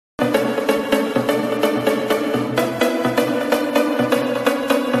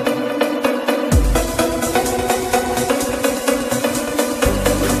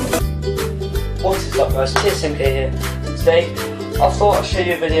guys, TSMK here, and today I thought I'd show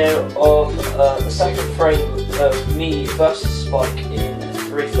you a video of the second frame of me versus Spike in a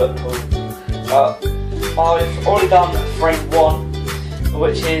 3-foot pool. I've already done frame 1,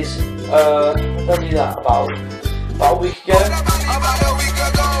 which is, I did that about a week ago,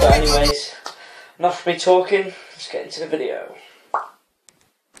 but anyways, enough of me talking, let's get into the video.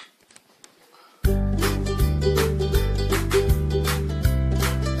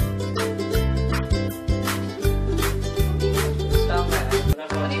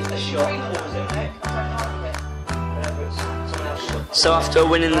 So after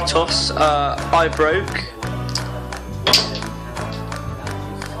winning the toss, I broke.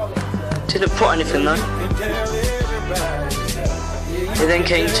 Didn't put anything though. It then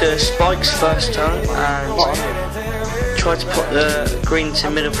came to Spike's first turn and tried to put the green to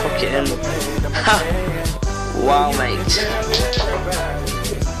middle pocket and wow mate.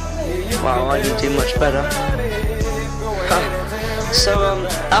 Wow, I didn't do much better. So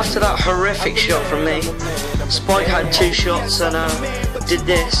after that horrific shot from me, Spike had 2 shots and did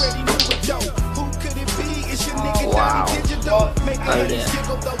this. Wow. Oh dear.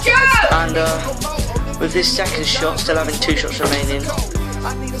 And with this second shot, still having 2 shots remaining,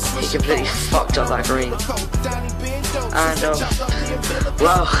 he completely fucked up that green. And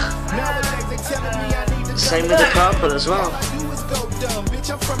well, same with the purple as well.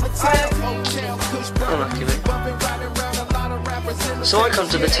 Unlucky me. So I come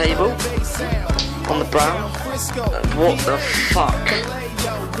to the table on the brown, and what the fuck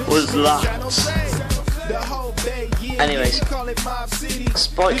was that? Anyways,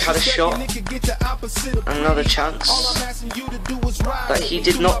 Spike had a shot, another chance that he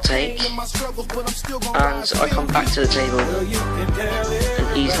did not take, and I come back to the table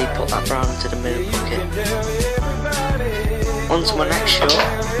and easily put that brown into the middle pocket. On to my next shot.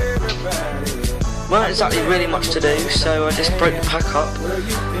 Weren't exactly really much to do, so I just broke the pack up.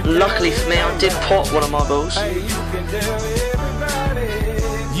 Luckily for me, I did pot one of my balls.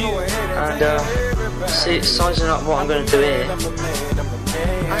 And see, sizing up what I'm going to do here.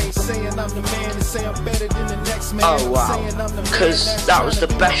 Oh wow, because that was the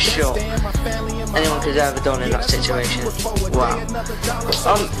best shot anyone could have ever done in that situation. Wow.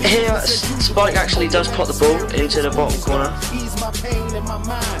 Here Spike actually does pot the ball into the bottom corner.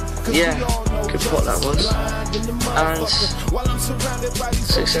 Yeah, good pot that was. And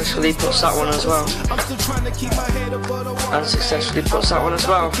successfully puts that one as well. And successfully puts that one as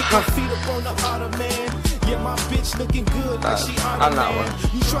well. And that one.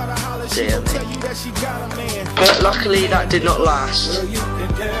 Dear me. But luckily that did not last.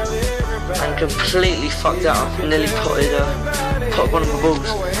 And completely fucked that up. Nearly put one of my balls.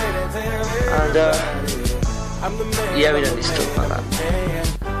 And yeah, we don't need to talk about that.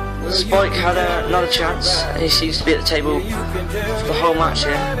 Spike had another chance. He seems to be at the table for the whole match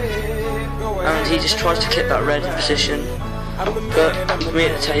here. And he just tries to clip that red position. But with me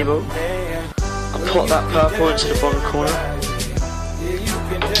at the table, I put that purple into the bottom corner,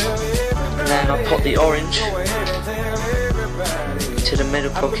 and then I put the orange to the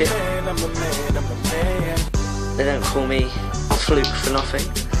middle pocket. They don't call me Fluke for nothing.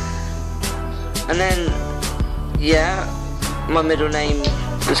 And then, yeah, my middle name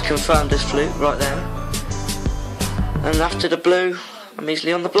was confirmed as Fluke right there. And after the blue, I'm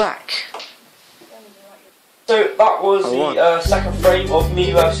easily on the black. So that was the second frame of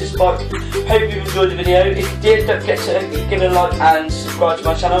me versus Spike. Hope you enjoyed the video. If you did, don't forget to give it a like and subscribe to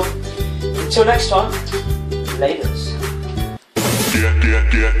my channel. Until next time, laters.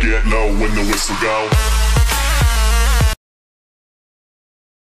 Get low when the whistle go.